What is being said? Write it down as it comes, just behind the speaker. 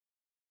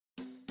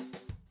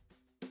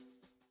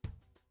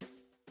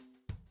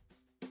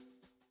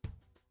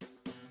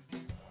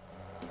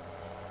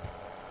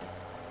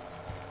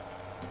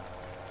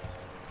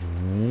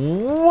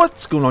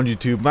What's going on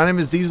YouTube? My name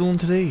is Diesel and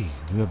today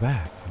we are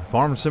back in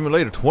Farm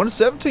Simulator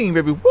 2017,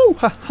 baby. Woo!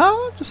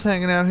 Ha! Just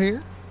hanging out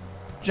here.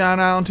 Giant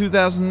Island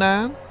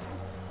 2009.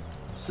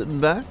 Sitting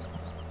back.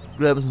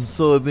 Grabbing some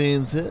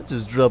soybeans here.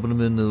 Just dropping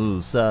them in the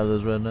little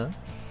silos right now.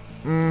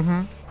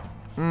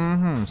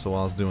 So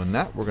while I was doing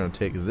that, we're going to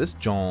take this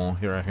John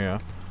here.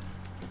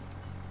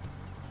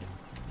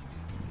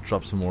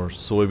 Drop some more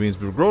soybeans.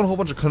 We're growing a whole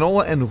bunch of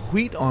canola and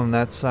wheat on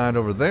that side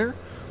over there.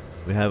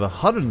 We have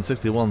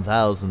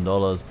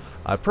 $161,000.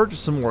 I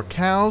purchased some more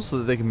cows so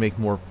that they can make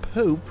more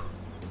poop,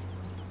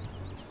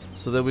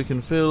 so that we can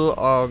fill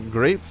our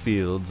grape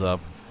fields up,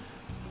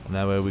 and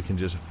that way we can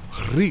just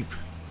reap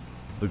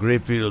the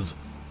grape fields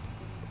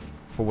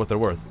for what they're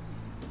worth.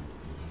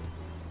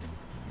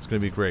 It's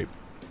gonna be grape.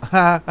 It's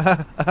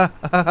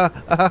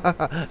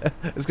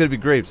gonna be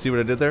grape. See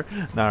what I did there?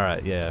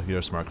 Alright, yeah, you're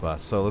a smart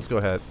class. So let's go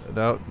ahead.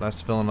 No,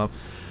 that's filling up.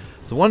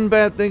 So one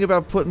bad thing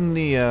about putting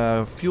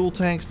the fuel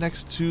tanks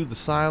next to the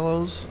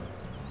silos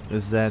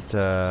is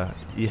that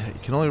you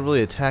can only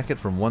really attack it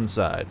from one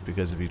side,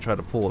 because if you try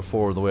to pull it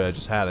forward the way I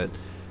just had it,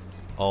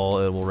 all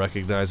it will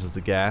recognize is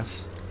the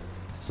gas.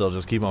 So it'll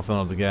just keep on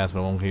filling up the gas, but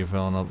it won't keep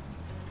filling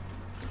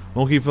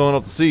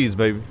up the seas,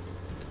 baby.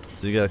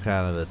 So you gotta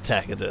kind of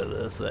attack it to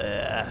this.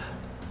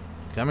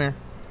 Come here.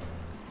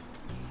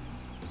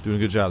 Doing a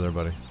good job there,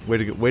 buddy.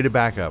 Way to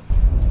back up.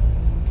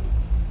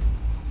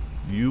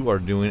 You are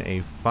doing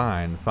a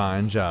fine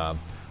job.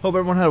 Hope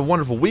everyone had a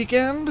wonderful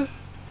weekend.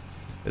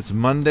 It's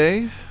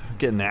Monday.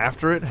 Getting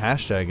after it.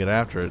 Hashtag get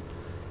after it.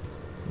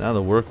 Now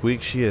the work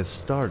week she has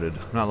started.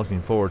 I'm not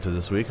looking forward to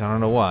this week. I don't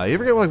know why. You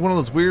ever get like one of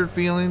those weird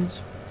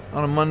feelings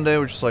on a Monday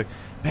where it's just like,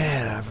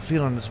 man, I have a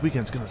feeling this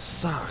weekend's gonna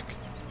suck.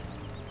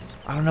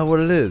 I don't know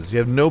what it is. You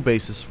have no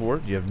basis for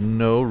it. You have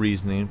no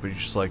reasoning, but you're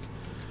just like,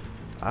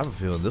 I have a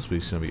feeling this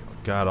week's gonna be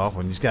god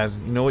awful. And you just gotta,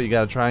 you know what? You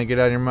gotta try and get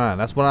out of your mind.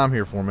 That's what I'm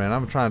here for, man.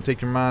 I'm trying to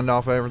take your mind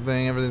off of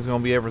everything. Everything's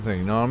gonna be everything.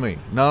 You know what I mean?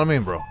 You know what I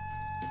mean, bro?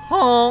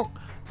 Honk.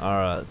 All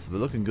right, so we're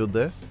looking good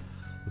there.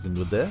 Looking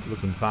good there.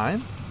 Looking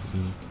fine.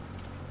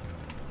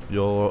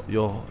 You're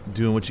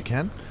doing what you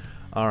can.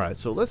 All right,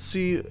 so let's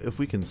see if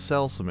we can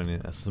sell some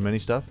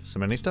stuff.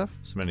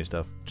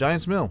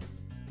 Giant's Mill.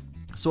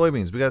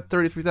 Soybeans. We got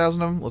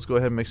 33,000 of them. Let's go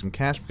ahead and make some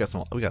cash.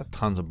 We got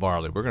tons of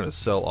barley. We're gonna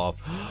sell off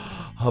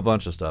a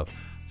bunch of stuff.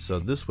 So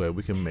this way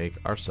we can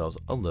make ourselves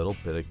a little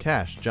bit of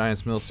cash.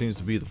 Giant's Mill seems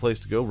to be the place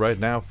to go right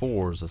now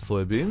for the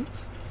soybeans.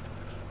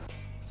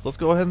 So let's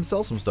go ahead and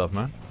sell some stuff,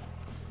 man.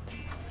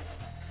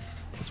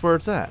 That's where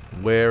it's at.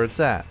 Where it's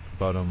at.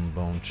 Bottom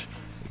bunch.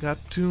 We got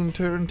two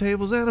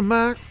turntables and a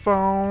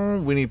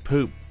microphone. We need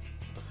poop.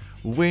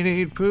 We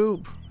need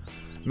poop.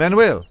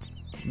 Manuel,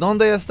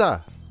 ¿dónde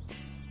está?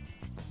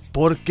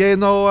 ¿Por qué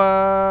no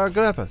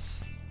grapas?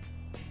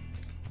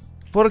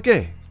 ¿Por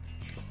qué?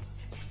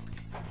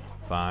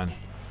 Fine.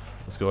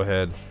 Let's go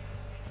ahead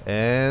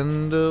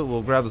and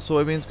we'll grab the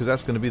soybeans, because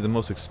that's going to be the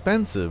most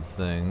expensive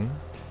thing.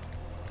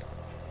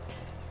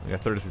 We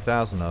got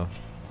 33,000 of.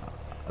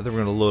 I think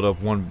we're going to load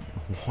up one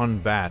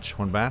batch.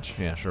 One batch?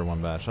 Yeah, sure,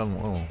 one batch.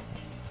 Oh,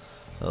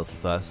 that's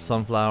fast.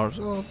 Sunflowers.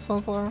 Oh,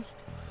 sunflowers.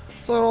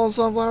 So all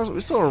sunflowers.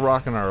 We still are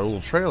rocking our little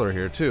trailer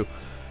here too.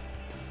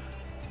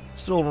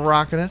 Still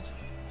rocking it.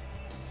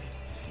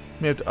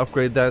 May have to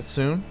upgrade that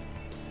soon.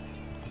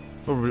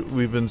 But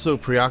we've been so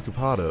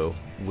preoccupado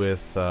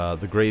with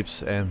the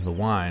grapes and the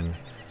wine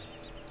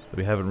that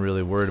we haven't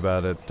really worried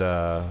about it.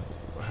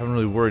 Haven't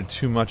really worried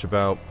too much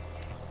about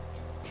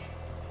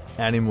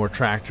adding more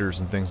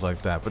tractors and things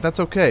like that. But that's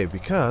okay,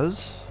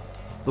 because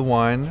the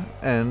wine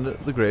and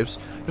the grapes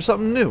are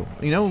something new.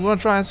 You know, we want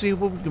to try and see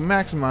what we can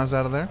maximize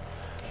out of there.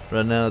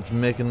 Right now, it's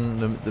making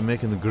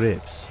the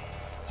grapes.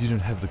 You don't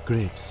have the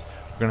grapes.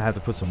 We're gonna have to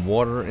put some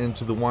water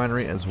into the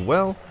winery as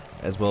well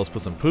as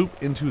put some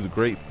poop into the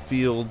grape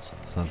fields,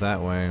 so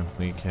that way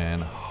we can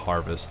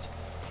harvest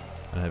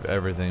and have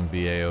everything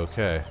be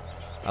a-okay.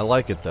 I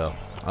like it though.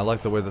 I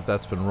like the way that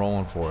that's been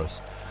rolling for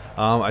us.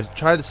 I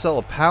tried to sell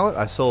a pallet.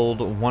 I sold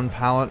one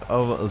pallet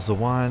of the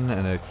wine,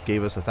 and it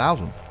gave us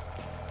 $1,000.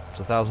 It's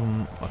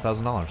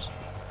 $1,000. So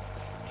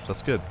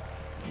that's good.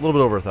 A little bit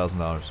over $1,000.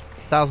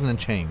 1,000 and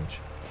change.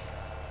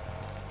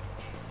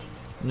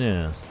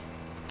 Yes.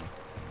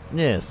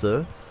 Yes,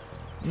 sir.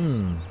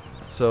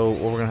 So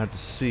what we're gonna have to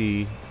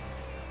see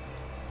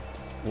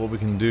what we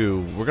can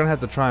do. We're gonna have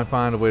to try and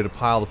find a way to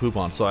pile the poop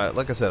on. So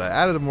like I said, I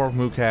added more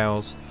moo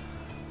cows.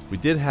 We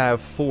did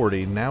have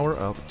 40. Now we're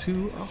up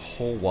to a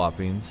whole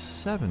whopping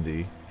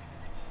 70.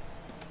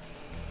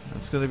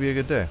 That's gonna be a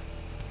good day,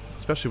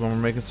 especially when we're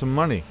making some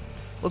money.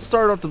 Let's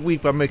start off the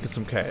week by making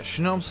some cash.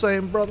 You know what I'm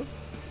saying, brother?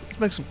 Let's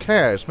make some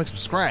cash. Make some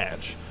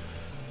scratch.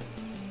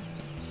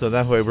 So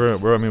that way we're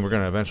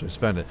gonna eventually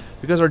spend it,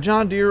 because our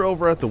John Deere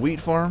over at the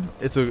wheat farm,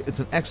 it's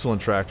an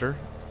excellent tractor,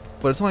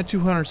 but it's only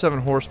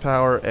 207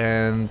 horsepower,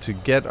 and to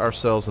get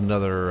ourselves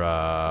another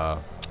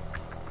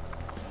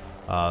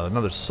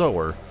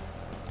sower,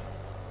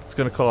 it's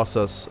gonna cost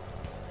us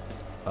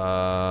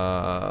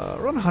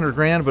around 100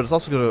 grand, but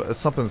it's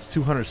something that's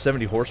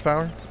 270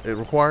 horsepower it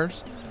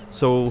requires.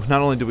 So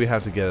not only do we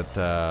have to get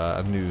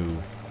a new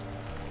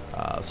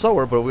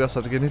sower, but we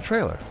also have to get a new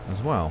trailer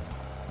as well.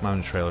 Not a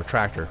new trailer,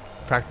 tractor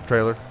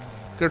trailer.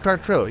 Get a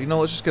tractor trailer. You know,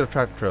 let's just get a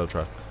tractor trailer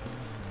truck.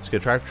 Let's get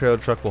a tractor trailer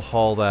truck. We'll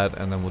haul that,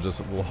 and then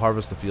we'll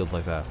harvest the fields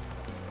like that.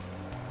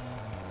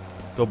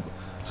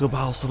 Let's go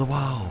balls to the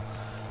wall.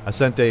 I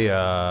sent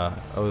I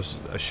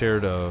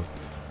shared a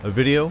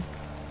video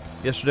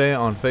yesterday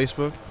on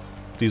Facebook.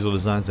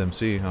 Dieseldesigns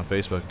MC on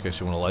Facebook, in case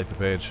you want to like the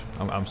page.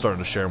 I'm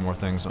starting to share more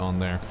things on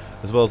there,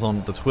 as well as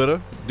on the Twitter,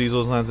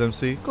 Dieseldesigns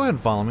MC. Go ahead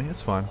and follow me.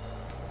 It's fine.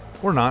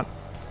 Or not.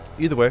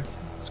 Either way,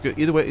 it's good.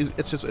 Either way,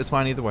 it's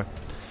fine. Either way.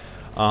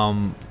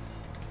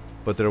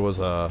 But there was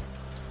a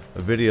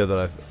video that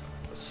I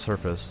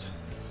surfaced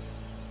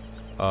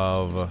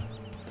of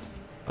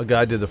a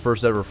guy did the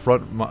first ever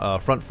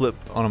front flip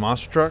on a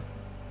monster truck,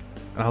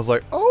 and I was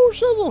like, oh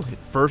shizzle!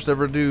 First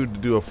ever dude to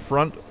do a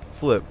front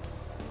flip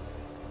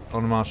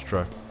on a monster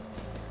truck.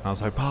 I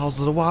was like, pause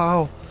to the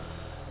wow.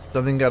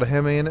 Something got a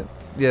Hemi in it.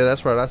 Yeah,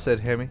 that's right. I said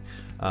Hemi.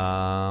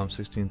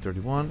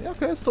 1631. Yeah,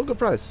 okay, it's still good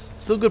price.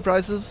 Still good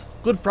prices.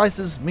 Good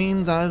prices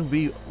means I'll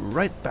be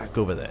right back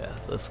over there.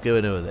 Let's go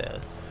in over there.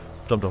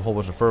 Dumped a whole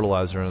bunch of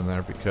fertilizer in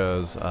there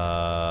because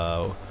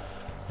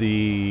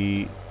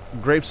the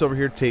grapes over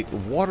here take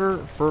water,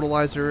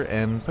 fertilizer,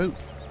 and poop.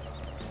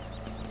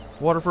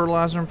 Water,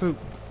 fertilizer, and poop.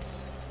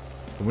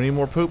 We need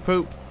more poop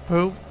in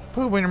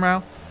your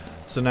mouth.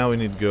 So now we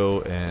need to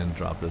go and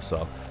drop this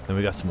off. Then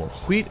we got some more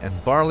wheat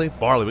and barley.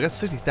 We got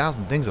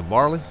 60,000 things of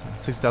barley.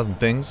 60,000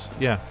 things.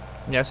 Yeah,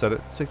 I said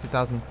it.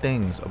 60,000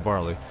 things of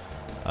barley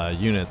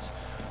units.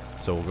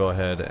 So we'll go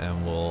ahead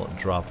and we'll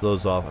drop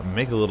those off and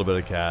make a little bit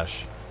of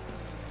cash.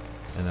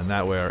 And then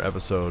that way our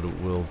episode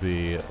will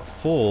be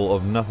full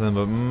of nothing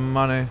but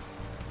money.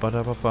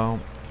 And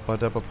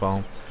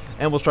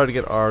we'll try to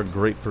get our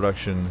grape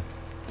production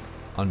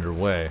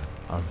underway.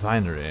 Our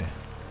vinery.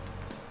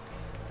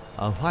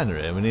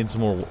 We need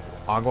some more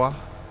agua.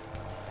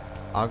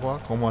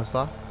 Agua, ¿cómo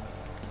está?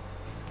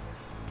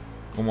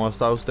 ¿Cómo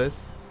está usted?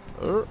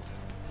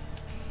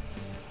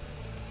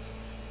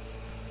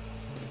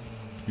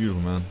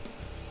 Beautiful, man.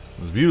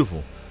 It's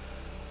beautiful.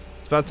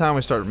 It's about time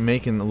we start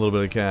making a little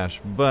bit of cash,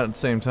 but at the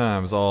same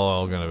time, it's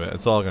all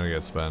gonna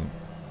get spent.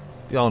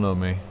 Y'all know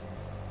me.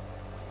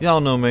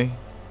 The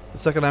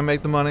second I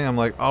make the money, I'm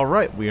like, all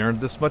right, we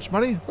earned this much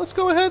money. Let's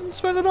go ahead and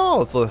spend it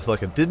all. It's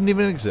like it didn't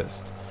even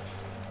exist.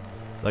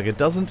 Like it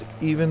doesn't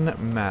even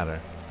matter.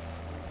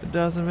 It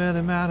doesn't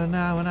really matter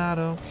now, and I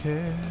don't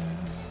care.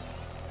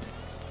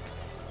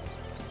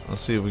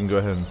 Let's see if we can go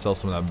ahead and sell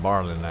some of that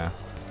barley now.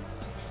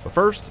 But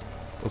first,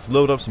 let's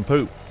load up some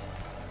poop.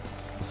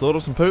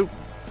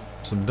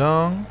 Some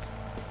dung.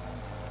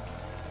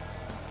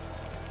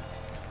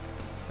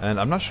 And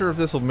I'm not sure if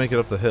this will make it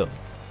up the hill.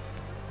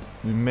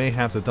 We may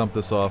have to dump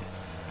this off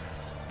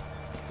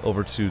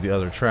over to the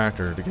other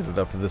tractor to get it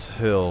up to this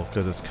hill,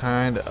 because it's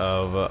kind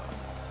of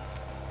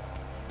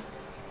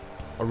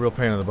a real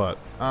pain in the butt.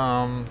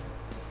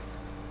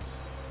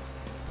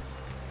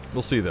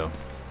 We'll see though.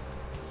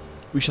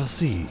 We shall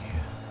see.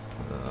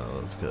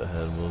 Let's go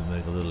ahead and we'll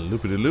make a little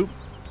loopity-loop.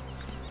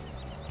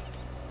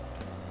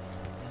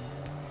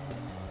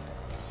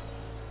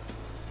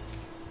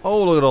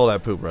 Oh, look at all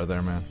that poop right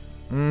there, man.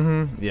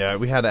 Yeah,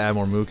 we had to add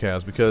more moo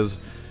cows because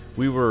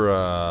we were,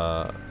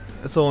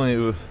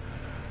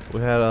 we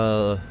had,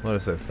 what did I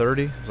say,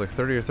 30? It was like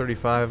 30 or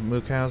 35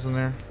 moo cows in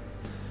there.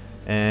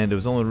 And it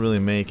was only really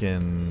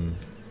making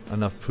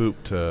enough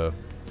poop to...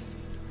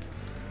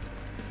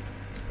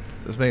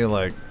 It was making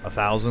like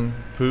 1,000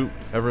 poop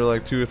every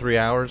like 2 or 3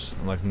 hours.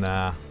 I'm like,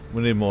 nah,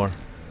 we need more.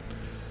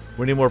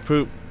 We need more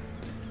poop.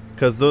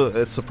 Because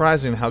it's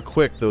surprising how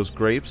quick those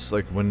grapes,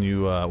 like when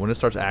you when it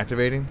starts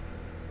activating,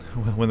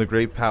 when the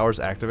grape powers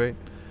activate,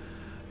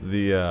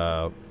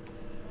 that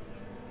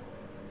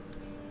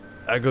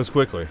goes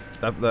quickly.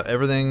 That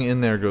everything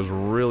in there goes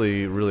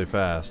really, really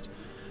fast.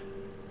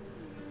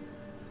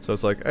 So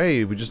it's like,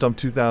 hey, we just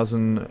dumped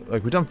 2,000.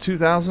 Like we dumped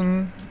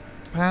 2,000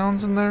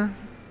 pounds in there.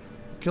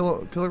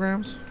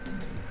 Kilograms?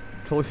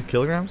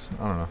 Kilograms?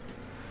 I don't know.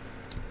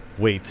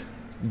 Weight.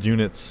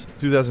 Units.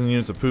 2,000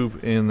 units of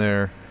poop in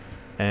there.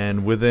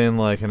 And within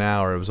like an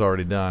hour, it was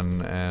already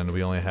done. And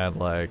we only had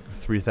like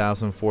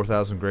 3,000,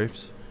 4,000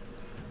 grapes.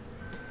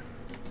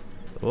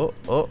 Oh.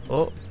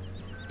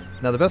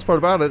 Now the best part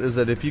about it is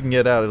that if you can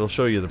get out, it'll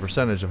show you the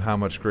percentage of how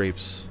much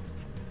grapes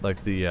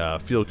like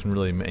the field can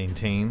really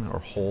maintain or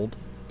hold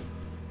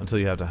until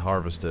you have to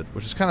harvest it,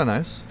 which is kind of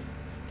nice.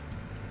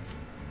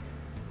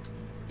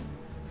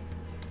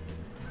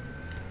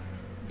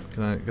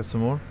 Can I get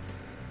some more?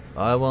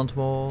 I want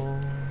more.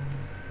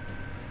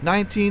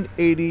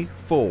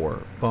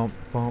 1984. Bum,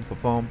 bum,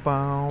 bum,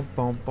 bum,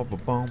 bum, bum,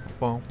 bum,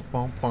 bum,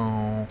 bum,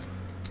 bum.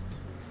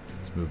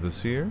 Let's move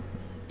this here.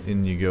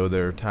 In you go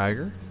there,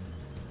 Tiger.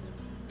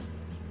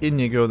 In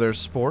you go there,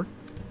 Sport.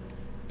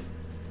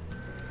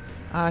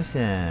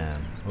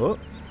 Awesome. Oh,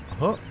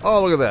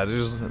 look at that.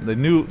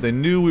 They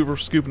knew we were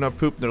scooping up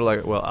poop. They're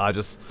like, well, I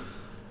just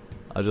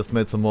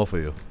made some more for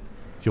you.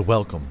 You're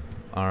welcome.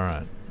 All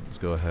right, let's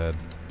go ahead.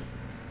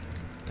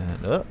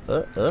 And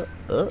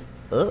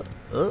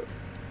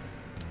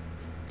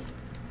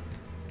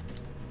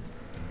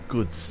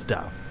Good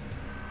stuff.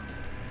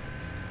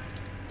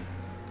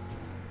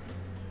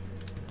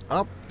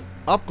 Up.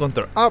 Up,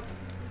 Gunther. Up.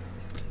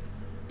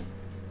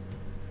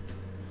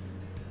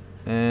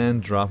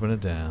 And dropping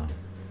it down.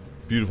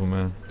 Beautiful,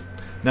 man.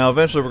 Now,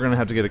 eventually, we're going to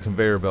have to get a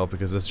conveyor belt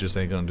because this just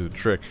ain't going to do the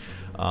trick.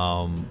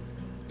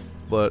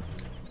 But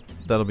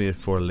that'll be it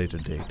for a later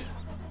date.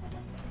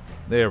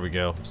 There we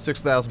go.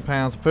 6,000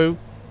 pounds of poop.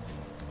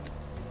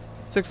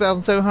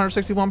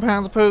 6,761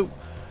 pounds of poop.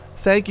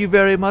 Thank you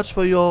very much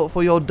for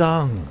your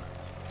dung.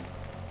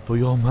 For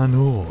your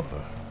manure.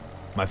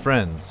 My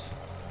friends.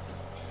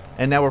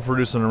 And now we're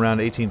producing around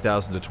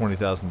 $18,000 to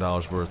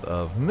 $20,000 worth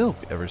of milk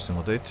every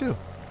single day, too.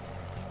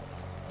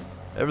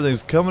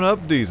 Everything's coming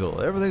up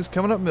diesel. Everything's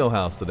coming up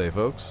Millhouse today,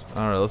 folks.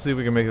 Alright, let's see if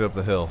we can make it up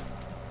the hill.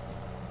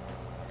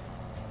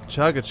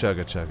 Chugga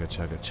chugga chugga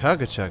chugga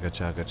chugga chugga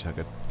chugga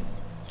chugga.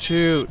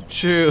 Choo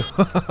choo.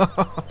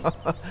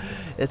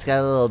 It's got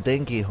a little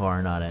dinky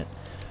horn on it.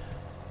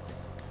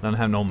 Doesn't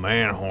have no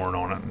man horn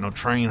on it. No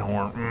train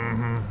horn.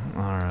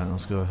 Alright,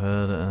 let's go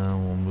ahead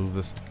and we'll move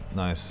this.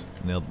 Nice.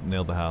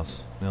 Nailed the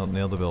house.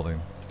 Nailed the building.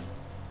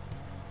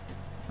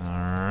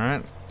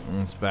 Alright.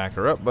 Let's back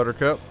her up,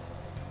 Buttercup.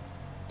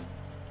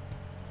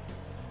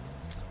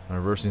 Our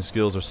reversing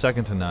skills are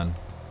second to none.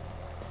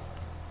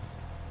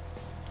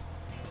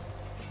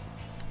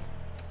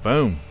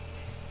 Boom.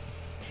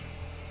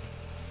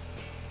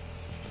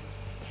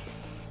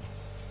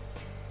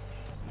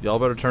 Y'all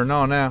better turn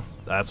on now.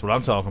 That's what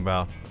I'm talking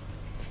about.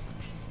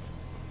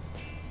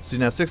 See,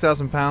 now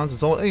 6,000 pounds,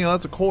 it's only,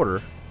 that's a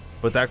quarter.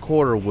 But that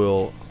quarter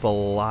will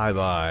fly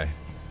by.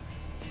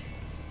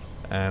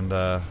 And,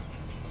 well,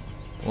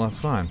 that's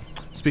fine.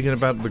 Speaking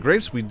about the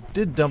grapes, we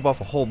did dump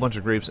off a whole bunch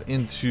of grapes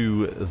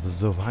into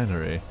the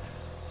winery.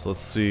 So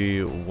let's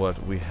see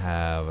what we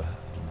have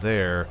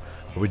there.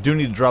 But we do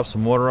need to drop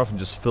some water off and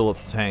just fill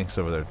up the tanks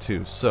over there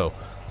too. So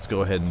let's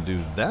go ahead and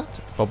do that.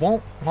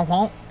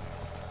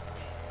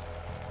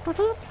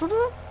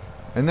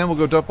 And then we'll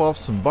go dump off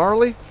some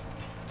barley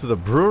to the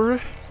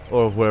brewery,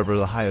 or wherever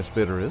the highest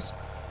bidder is.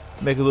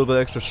 Make a little bit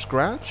extra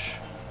scratch.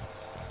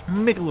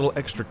 Make a little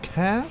extra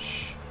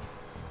cash.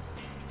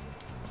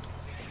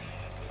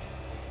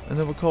 And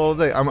then we'll call it a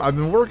day. I've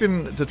been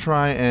working to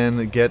try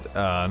and get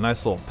a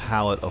nice little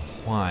pallet of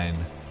wine.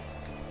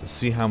 To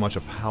see how much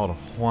a pallet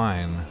of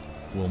wine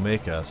will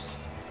make us.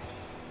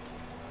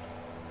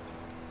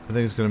 I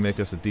think it's going to make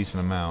us a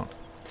decent amount.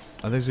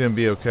 I think it's going to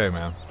be okay,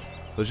 man.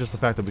 But it's just the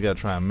fact that we got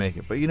to try and make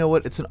it. But you know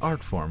what? It's an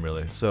art form,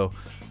 really. So,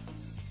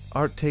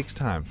 art takes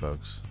time,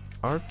 folks.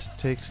 Art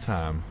takes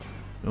time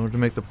in order to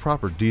make the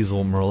proper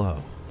Diesel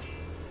Merlot.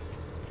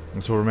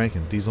 That's what we're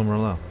making, Diesel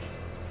Merlot.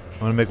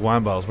 I'm gonna make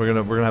wine bottles. We're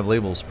gonna have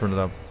labels printed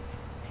up.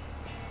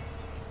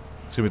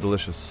 It's gonna be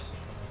delicious.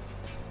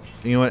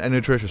 You know what? And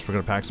nutritious. We're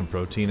gonna pack some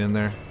protein in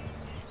there.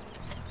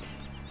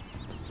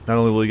 Not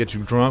only will it get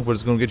you drunk, but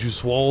it's gonna get you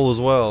swole as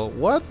well.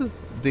 What?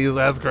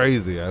 That's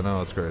crazy. I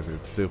know it's crazy.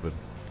 It's stupid.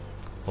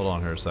 Hold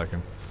on here a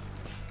second.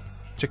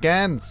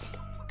 Chickens!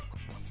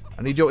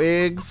 I need your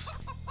eggs.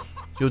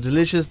 Your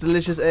delicious,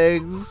 delicious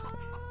eggs.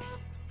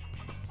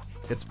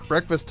 It's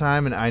breakfast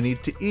time and I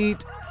need to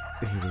eat.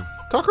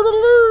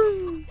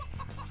 Cock-a-doodle-doo!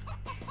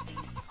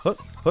 Hut,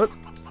 hut.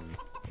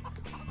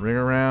 Ring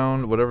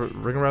around, whatever.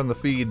 Ring around the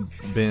feed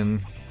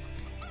bin.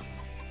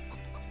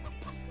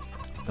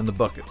 And the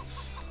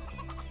buckets.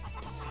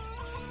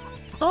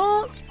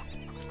 Oh.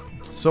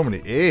 So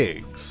many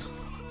eggs.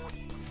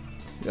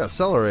 You gotta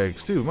sell our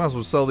eggs too. Might as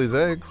well sell these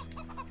eggs.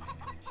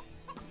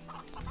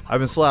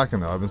 I've been slacking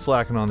though. I've been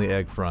slacking on the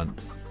egg front.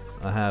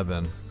 I have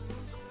been.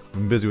 I've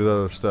been busy with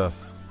other stuff.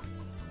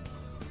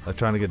 Like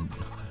trying to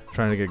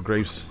get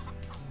grapes.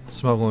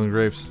 Smuggling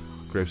grapes.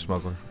 Grape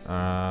smuggler.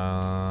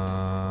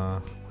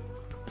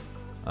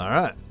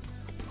 Alright.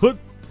 Hood.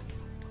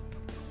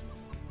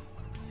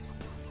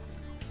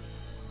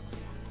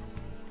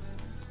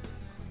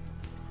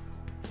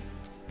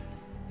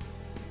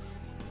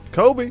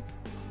 Kobe.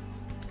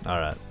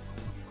 Alright.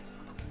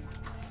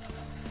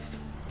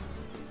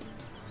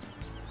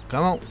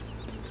 Come on.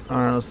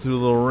 Alright, let's do a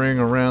little ring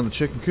around the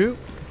chicken coop.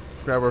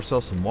 Grab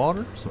ourselves some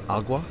water, some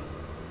agua.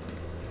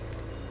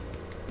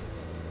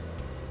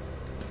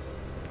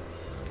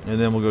 And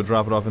then we'll go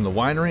drop it off in the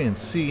winery and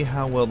see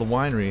how well the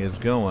winery is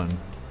going.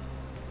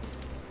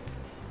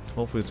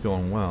 Hopefully it's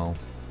going well.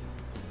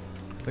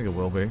 I think it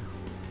will be. I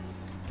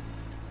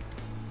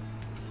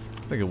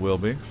think it will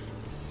be.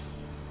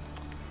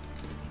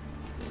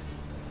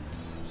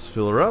 Let's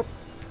fill her up.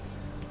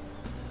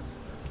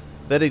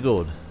 Very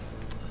good.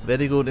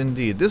 Very good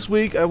indeed. This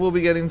week I will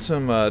be getting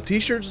some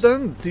t-shirts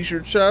done. The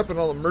t-shirt shop and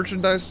all the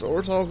merchandise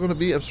store. It's all going to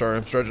be... I'm sorry,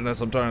 I'm stretching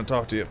this. I'm trying to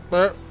talk to you.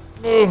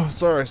 Oh,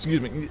 sorry, excuse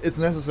me. It's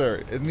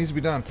necessary. It needs to be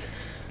done.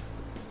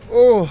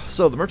 Oh,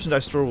 so the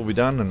merchandise store will be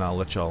done, and I'll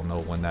let y'all know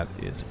when that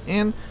is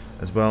in,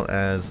 as well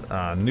as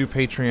new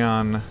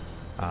Patreon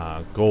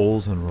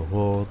goals and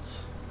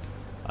rewards.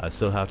 I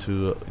still have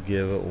to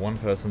give one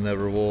person their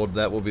reward.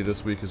 That will be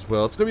this week as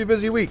well. It's going to be a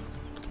busy week.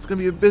 It's going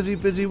to be a busy,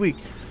 busy week.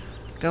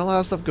 Got a lot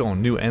of stuff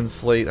going. New end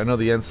slate. I know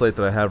the end slate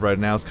that I have right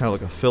now is kind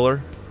of like a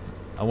filler.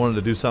 I wanted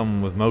to do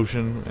something with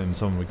motion and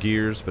something with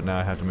gears, but now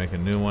I have to make a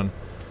new one.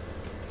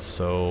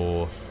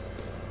 So,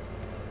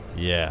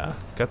 yeah,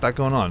 got that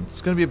going on.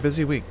 It's gonna be a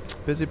busy week.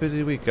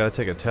 Busy week. Gotta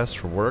take a test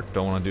for work.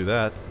 Don't want to do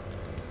that.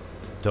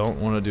 Don't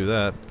want to do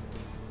that.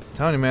 I'm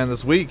telling you, man,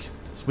 this week's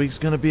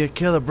gonna be a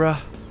killer, bruh.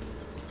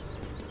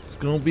 It's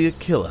gonna be a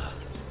killer.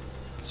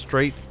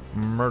 Straight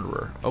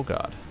murderer. Oh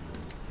God.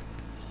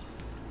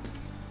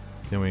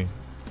 Can we?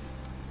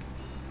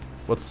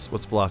 What's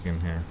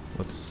blocking here?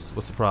 What's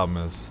the problem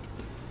is?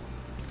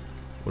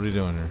 What are you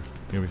doing here?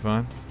 You gonna be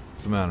fine?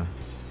 What's the matter?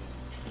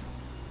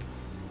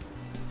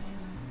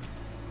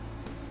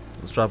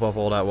 Let's drop off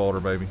all that water,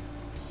 baby.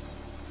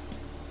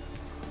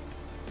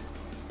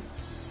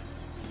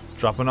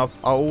 Dropping off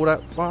all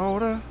that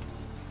water,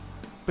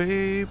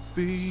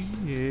 baby,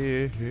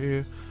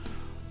 yeah.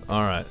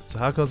 Alright, so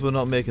how comes we're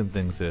not making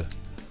things here?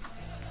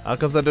 How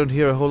comes I don't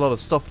hear a whole lot of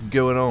stuff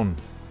going on?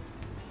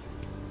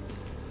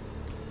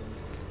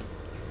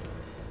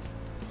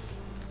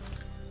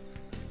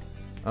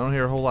 I don't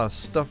hear a whole lot of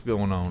stuff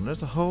going on.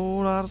 There's a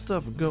whole lot of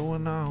stuff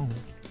going on.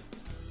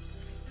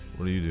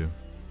 What do you do?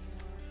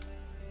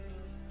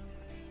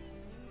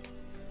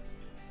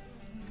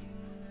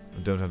 I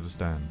don't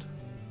understand.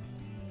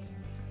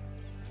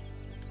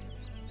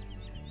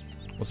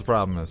 What's the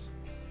problem is?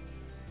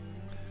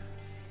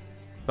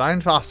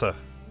 Weinwasser.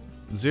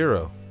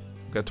 0.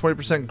 Got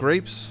 20%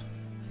 grapes.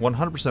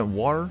 100%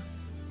 water.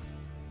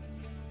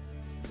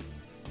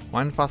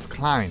 Weinfass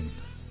Klein.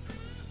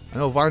 I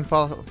know wine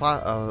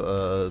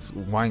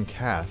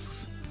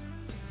casks.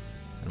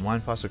 And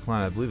Weinwasser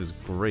Klein, I believe, is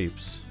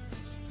grapes.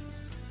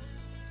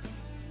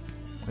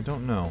 I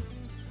don't know.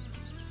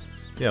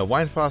 Yeah,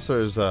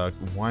 Weinwasser is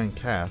wine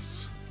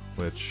casks,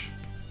 which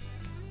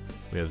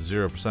we have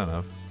 0%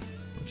 of,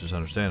 which is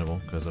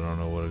understandable because I don't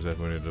know what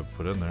exactly we need to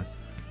put in there.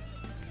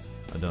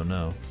 I don't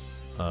know.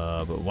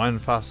 But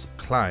Weinfass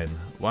Klein.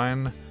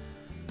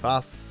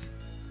 Weinfass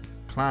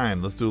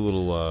Klein. Let's do a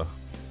little,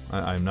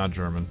 I'm not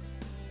German.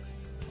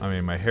 I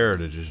mean, my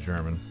heritage is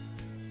German.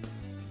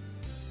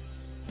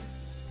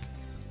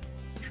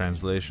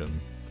 Translation.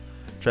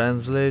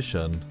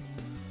 Translation.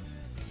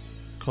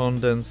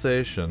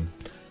 Condensation.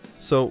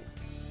 So,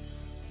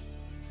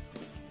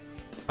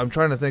 I'm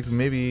trying to think,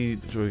 maybe,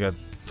 do we got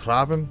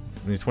Traben?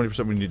 We need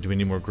 20%, do we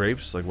need more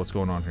grapes? Like, what's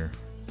going on here?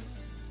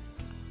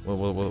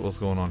 What's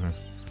going on here?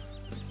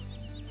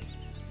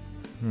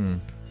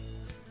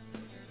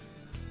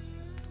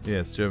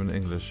 Yeah, it's German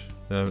and English.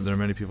 There are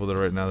many people that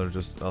right now that are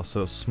just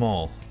also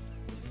small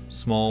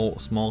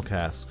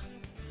cask.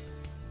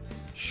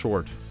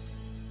 Short.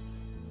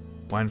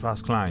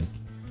 Weinfass Klein.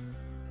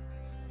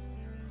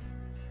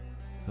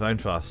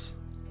 Weinfass.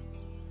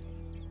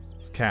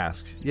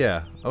 Cask.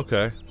 Yeah,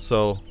 okay.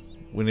 So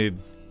we need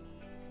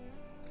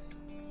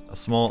a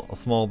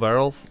small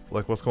barrels?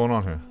 Like, what's going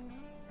on here?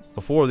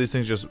 Before, these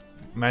things just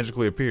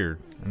magically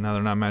appeared, and now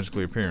they're not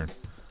magically appearing.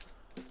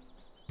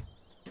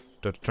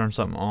 Do I have to turn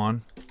something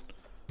on?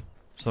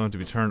 Something to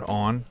be turned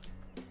on.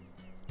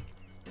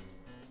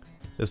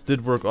 This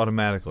did work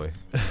automatically.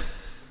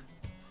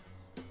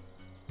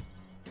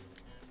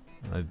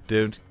 I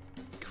don't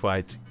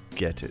quite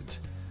get it.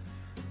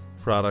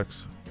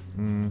 Products.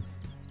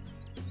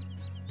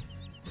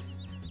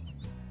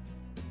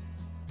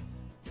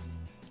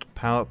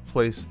 Pallet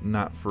place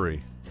not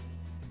free.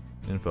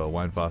 Info,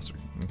 Weinwasser.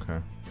 Okay.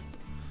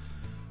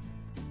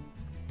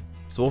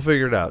 So we'll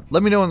figure it out.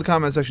 Let me know in the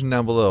comment section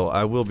down below.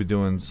 I will be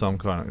doing some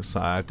kind of,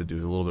 I have to do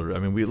a little bit. I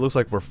mean, it looks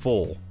like we're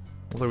full.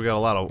 Looks like we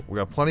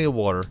got plenty of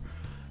water.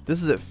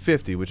 This is at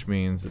 50, which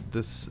means that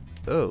this,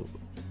 oh,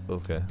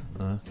 okay.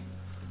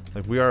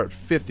 Like we are at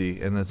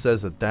 50, and it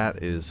says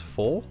that is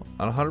full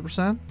at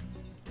 100%.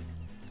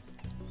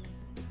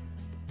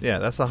 Yeah,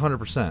 that's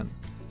 100%.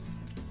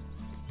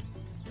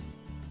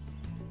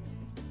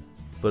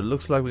 But it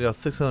looks like we got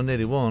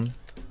 681.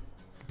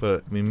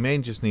 But we may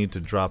just need to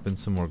drop in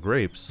some more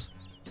grapes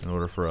in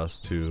order for us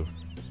to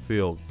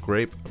feel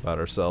grape about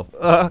ourselves.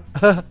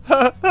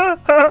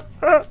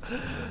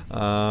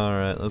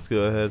 Alright, let's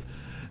go ahead.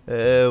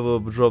 And we'll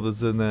drop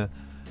this in there.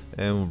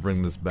 And we'll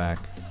bring this back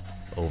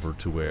over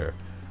to where.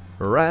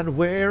 Right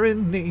where it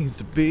needs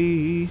to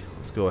be.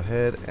 Let's go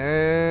ahead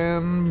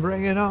and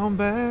bring it on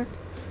back.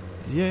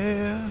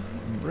 Yeah,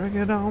 bring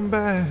it on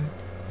back.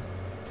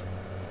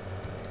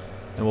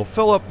 And we'll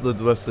fill up the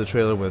rest of the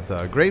trailer with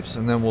grapes,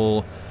 and then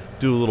we'll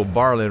do a little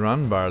barley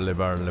run. Barley.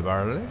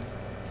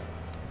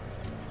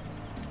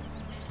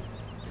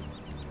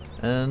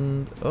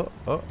 And,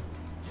 oh.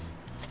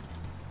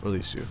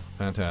 Release you.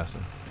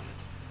 Fantastic.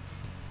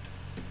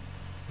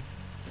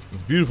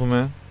 It's beautiful,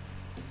 man.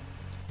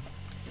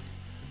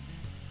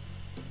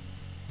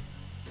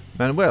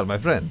 Manuel, my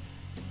friend.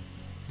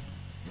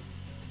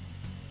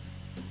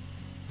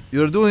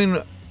 You're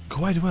doing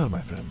quite well,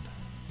 my friend.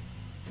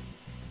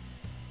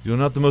 You're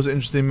not the most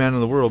interesting man in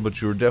the world,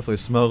 but you were definitely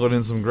smuggling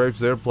in some grapes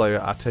there,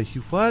 player. I tell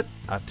you what.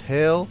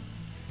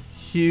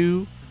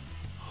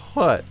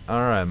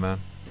 Alright, man.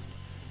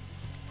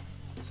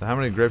 So how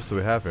many grapes do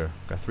we have here?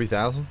 Got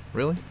 3,000?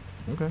 Really?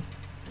 Okay.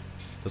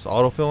 Just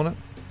auto-filling it?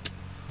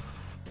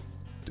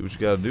 Do what you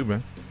gotta do,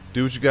 man.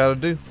 Do what you gotta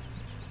do.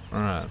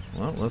 Alright,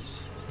 well,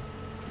 let's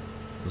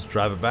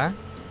drive it back.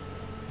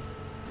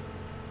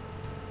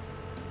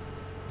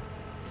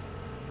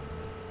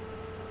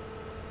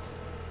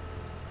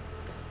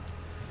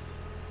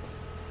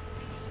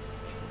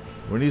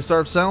 We need to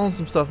start selling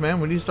some stuff,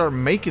 man. We need to start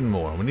making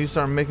more. We need to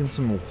start making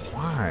some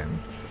wine.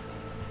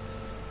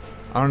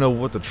 I don't know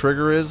what the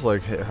trigger is.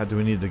 Like, how do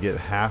we need to get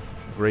half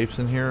grapes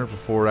in here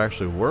before it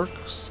actually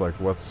works? Like,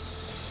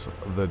 what's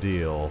the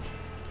deal,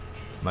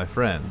 my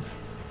friend?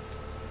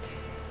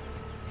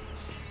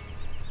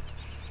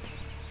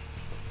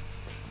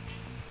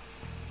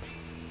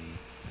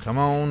 Come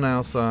on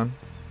now, son.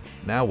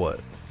 Now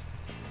what?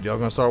 Y'all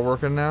gonna start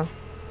working now?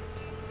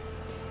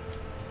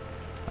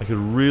 I could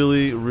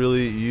really,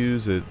 really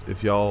use it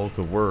if y'all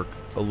could work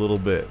a little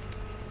bit.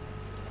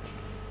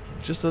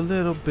 Just a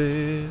little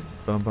bit.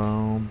 Bum,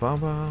 bum, bum,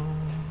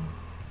 bum.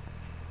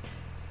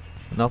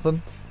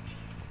 Nothing?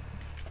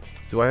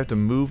 Do I have to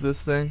move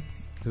this thing?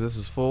 Because this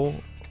is full?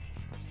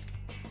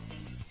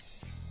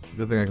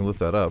 Good thing I can lift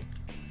that up.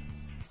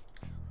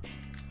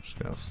 Just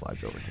gonna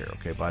slide you over here.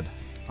 Okay, bud?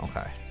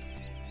 Okay.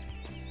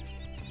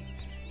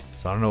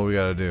 So I don't know what we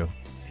gotta do.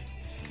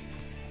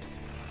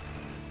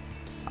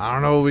 I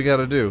don't know what we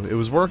gotta do. It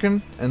was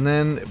working, and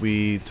then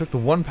we took the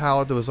one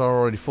pallet that was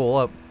already full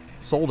up,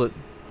 sold it,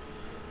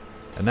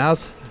 and now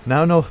it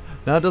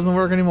doesn't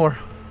work anymore.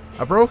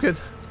 I broke it.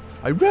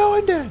 I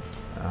ruined it.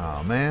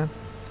 Oh man.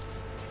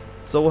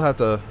 So I'll have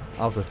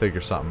to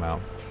figure something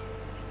out.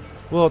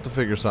 We'll have to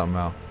figure something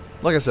out.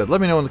 Like I said,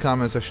 let me know in the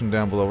comment section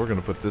down below. We're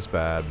gonna put this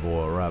bad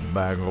boy right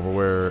back over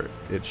where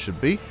it should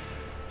be,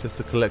 just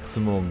to collect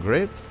some more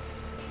grapes.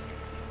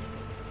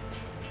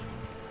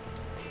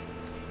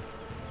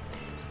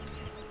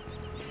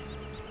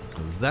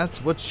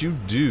 That's what you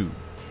do,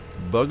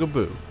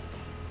 bugaboo.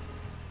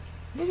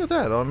 Look at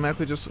that,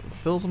 automatically just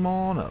fills them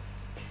all up.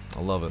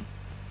 I love it.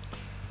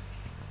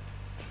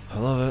 I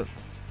love it.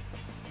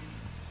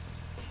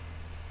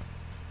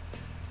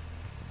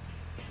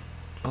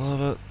 I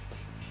love it.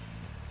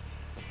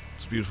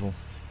 It's beautiful.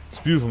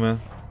 It's beautiful,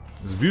 man.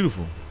 It's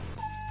beautiful.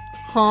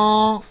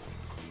 Huh.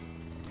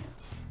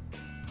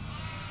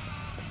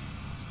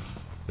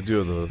 I do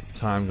have the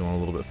time going a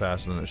little bit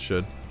faster than it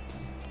should.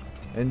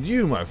 And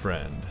you, my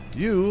friend,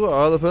 you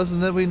are the person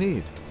that we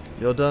need.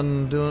 You're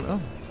done doing...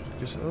 Oh,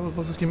 it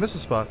looks like you missed a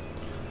spot.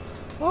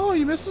 Oh,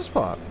 you missed a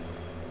spot.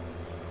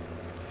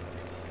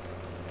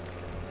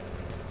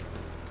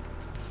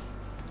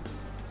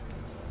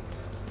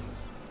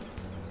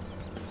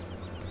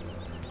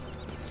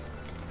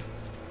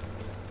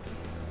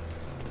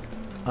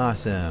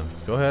 Awesome.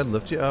 Go ahead,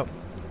 lift you up.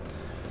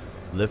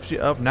 Lift you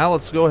up. Now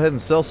let's go ahead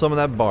and sell some of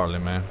that barley,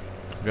 man.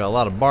 We got a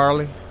lot of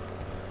barley.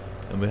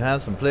 And we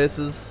have some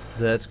places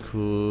that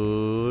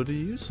could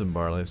use some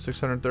barley.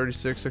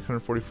 636,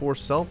 644,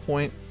 sell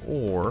point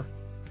or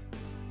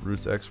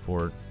roots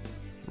export.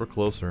 We're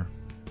closer.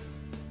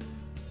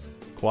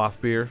 Quaff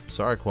beer.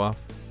 Sorry, Quaff.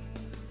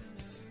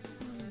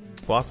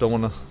 Quaff don't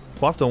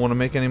wanna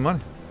make any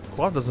money.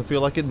 Quaff doesn't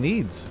feel like it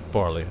needs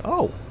barley.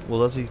 Oh, well,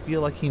 does he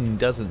feel like he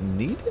doesn't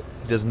need it?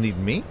 He doesn't need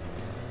me?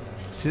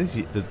 Does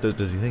he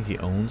think he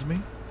owns me?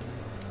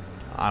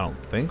 I don't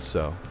think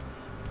so.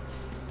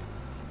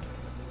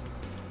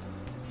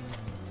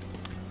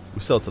 We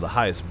sell it to the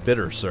highest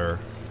bidder, sir.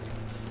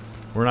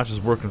 We're not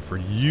just working for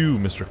you,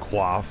 Mr.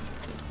 Quaff.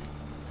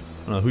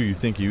 I don't know who you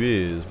think you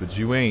is, but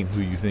you ain't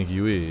who you think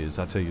you is.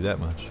 I'll tell you that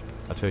much.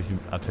 I'll tell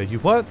you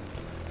what.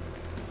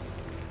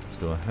 Let's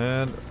go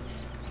ahead.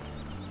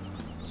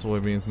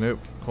 Soybeans, nope.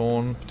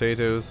 Corn,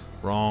 potatoes,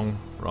 wrong,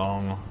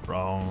 wrong,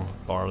 wrong.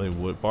 Barley,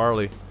 wood,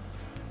 barley.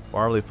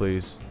 Barley,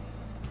 please.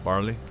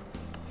 Barley.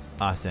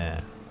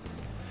 Awesome.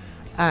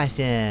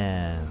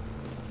 Awesome.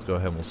 Let's go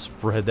ahead and we'll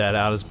spread that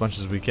out as much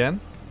as we can.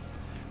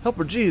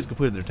 Helper G has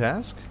completed their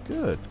task.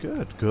 Good,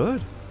 good,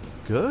 good,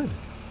 good.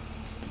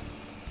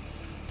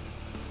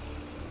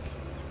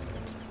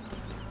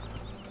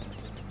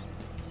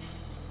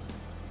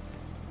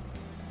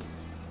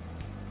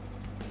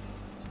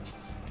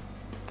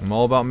 I'm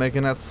all about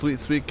making that sweet,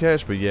 sweet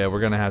cash, but yeah,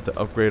 we're gonna have to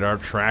upgrade our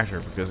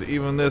tractor because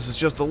even this is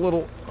just a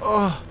little.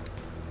 Oh,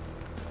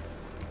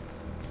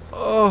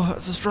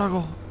 it's a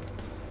struggle.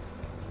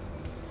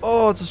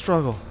 Oh, it's a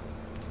struggle.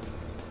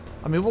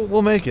 I mean,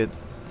 we'll make it.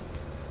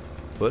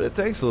 But it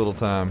takes a little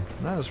time,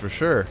 that is for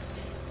sure.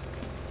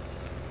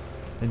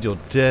 And you're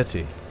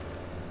dirty.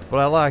 But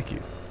I like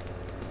you.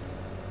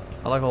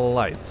 I like all the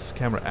lights.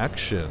 Camera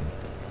action.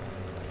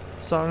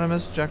 Sorry,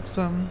 Miss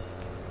Jackson.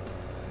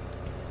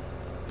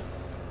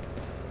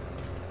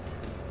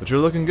 But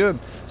you're looking good.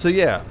 So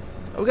yeah,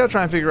 we gotta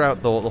try and figure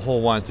out the whole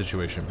wine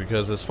situation.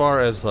 Because as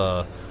far as...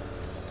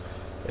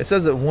 it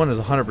says that one is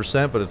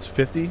 100%, but it's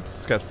 50.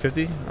 It's got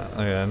 50.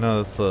 I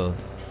know that's the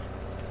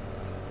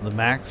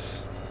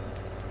max.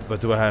 But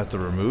do I have to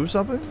remove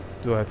something?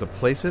 Do I have to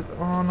place it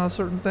on a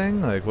certain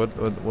thing? Like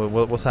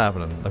what's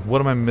happening? Like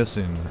what am I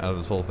missing out of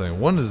this whole thing?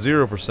 1 is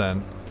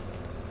 0%.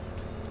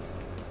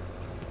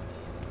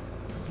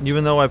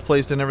 Even though I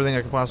placed in everything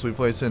I could possibly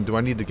place in, do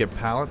I need to get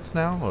pallets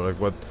now? Or like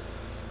what?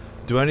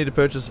 Do I need to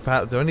purchase a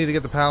pallet? Do I need to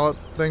get the pallet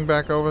thing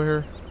back over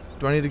here?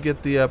 Do I need to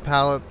get the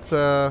pallet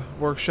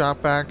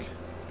workshop back?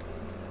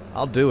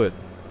 I'll do it.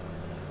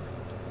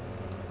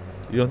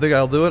 You don't think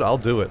I'll do it? I'll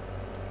do it.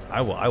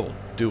 I will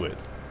do it.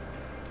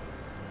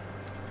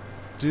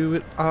 Do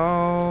it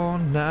all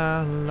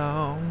night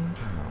long.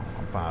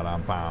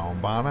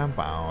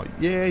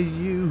 Yeah,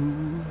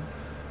 you.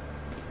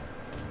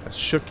 I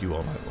shook you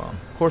all night long.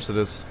 Of course it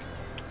is.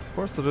 Of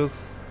course it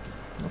is.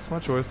 That's my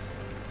choice.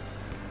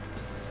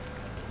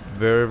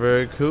 Very,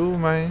 very cool,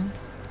 man.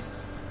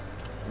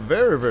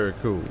 Very, very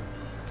cool.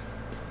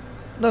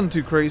 Nothing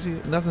too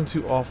crazy. Nothing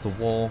too off the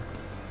wall.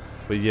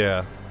 But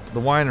yeah, the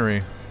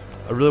winery.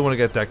 I really want to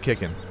get that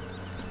kicking.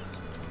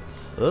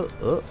 Hello.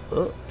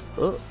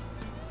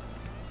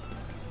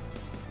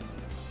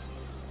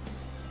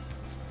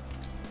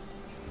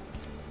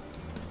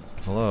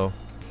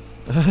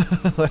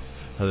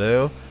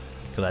 Hello.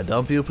 Can I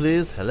dump you,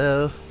 please?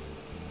 Hello.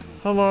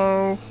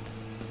 Hello.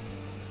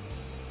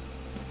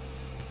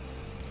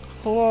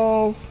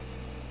 Hello.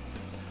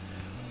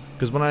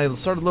 Because when I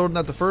started loading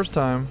that the first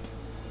time,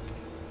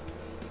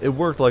 it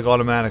worked like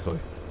automatically.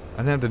 I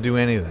didn't have to do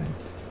anything.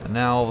 And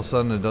now all of a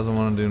sudden it doesn't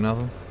want to do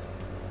nothing.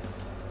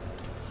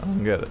 I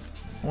don't get it.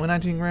 Only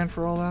 19 grand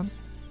for all that?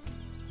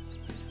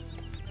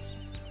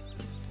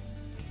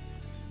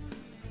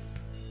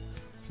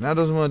 So now it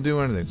doesn't want to do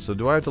anything. So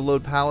do I have to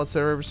load pallets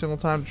there every single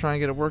time to try and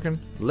get it working?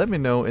 Let me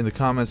know in the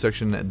comment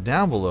section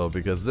down below,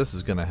 because this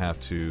is going to have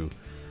to...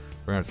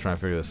 We're going to have to try and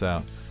figure this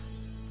out.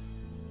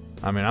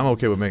 I mean, I'm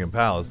okay with making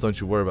pallets. Don't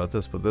you worry about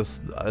this. But this...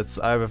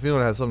 I have a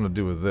feeling it has something to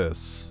do with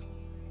this.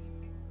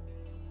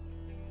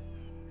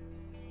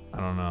 I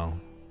don't know.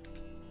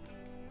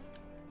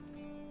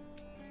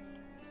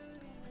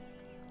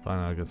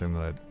 Probably not a good thing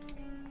that I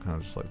kind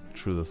of just like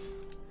threw this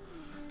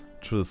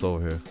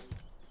over here.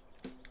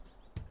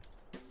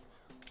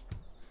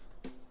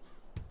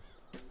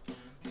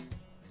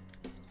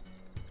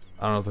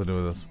 I don't know what to do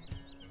with this.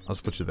 I'll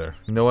just put you there.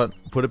 You know what?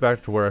 Put it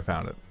back to where I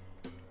found it.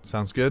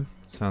 Sounds good?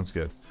 Sounds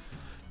good.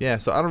 Yeah,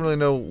 so I don't really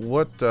know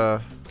what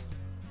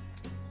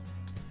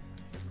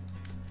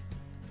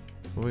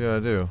we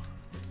gotta do.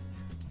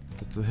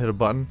 To hit a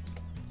button.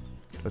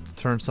 Let's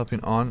turn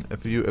something on.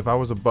 If I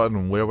was a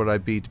button, where would I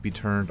be to be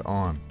turned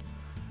on?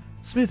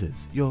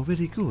 Smithers, you're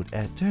really good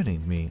at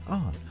turning me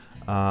on.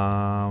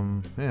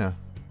 Yeah.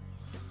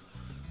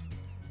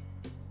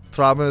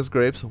 Trauben is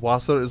grapes.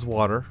 Wasser is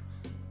water.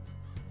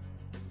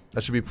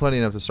 That should be plenty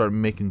enough to start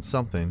making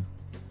something.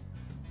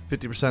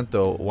 50%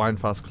 though.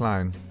 Weinfass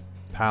Klein.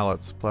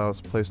 Pallets.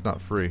 Place not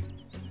free.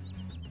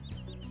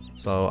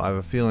 So I have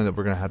a feeling that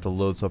we're gonna have to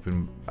load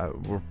something.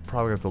 We're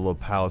probably gonna have to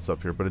load pallets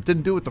up here, but it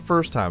didn't do it the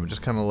first time. It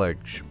just kind of like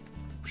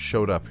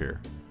showed up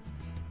here.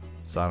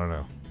 So I don't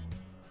know.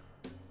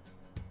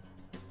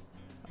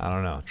 I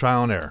don't know.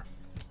 Trial and error.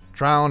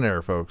 Trial and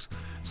error, folks.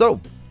 So,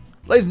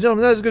 ladies and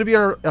gentlemen, that is gonna be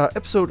our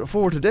episode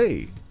for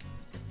today.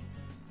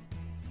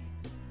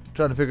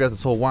 Trying to figure out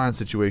this whole wine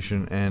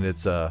situation, and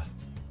it's kind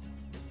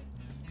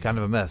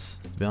of a mess,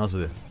 to be honest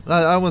with you.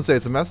 I wouldn't say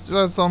it's a mess.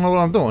 I just don't know what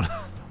I'm doing.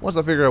 Once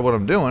I figure out what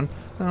I'm doing,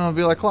 then it'll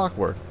be like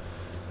clockwork.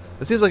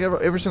 It seems like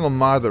every single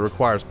mod that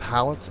requires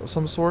pallets of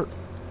some sort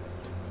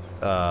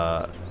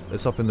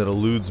is something that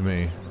eludes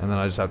me, and then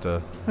I just have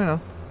to, you know,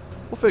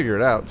 we'll figure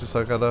it out. Just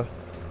like I gotta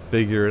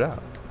figure it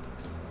out.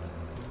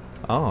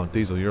 Oh,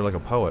 Diesel, you're like a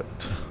poet.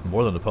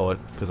 More than a poet,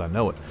 because I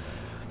know it.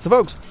 So,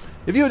 folks,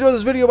 if you enjoyed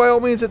this video, by all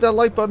means, hit that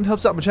like button.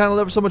 Helps out my channel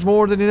ever so much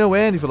more than you know.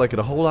 And if you like it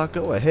a whole lot,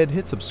 go ahead and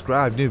hit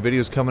subscribe. New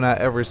videos coming out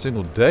every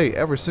single day,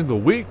 every single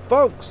week,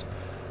 folks.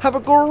 Have a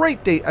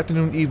great day,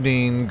 afternoon,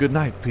 evening, good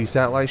night, peace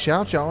out, light,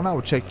 shout, y'all, and I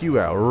will check you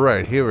out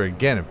right here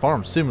again in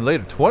Farm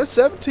Simulator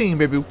 2017,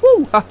 baby.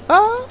 Woo! Ha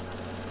ha!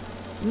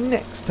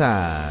 Next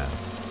time.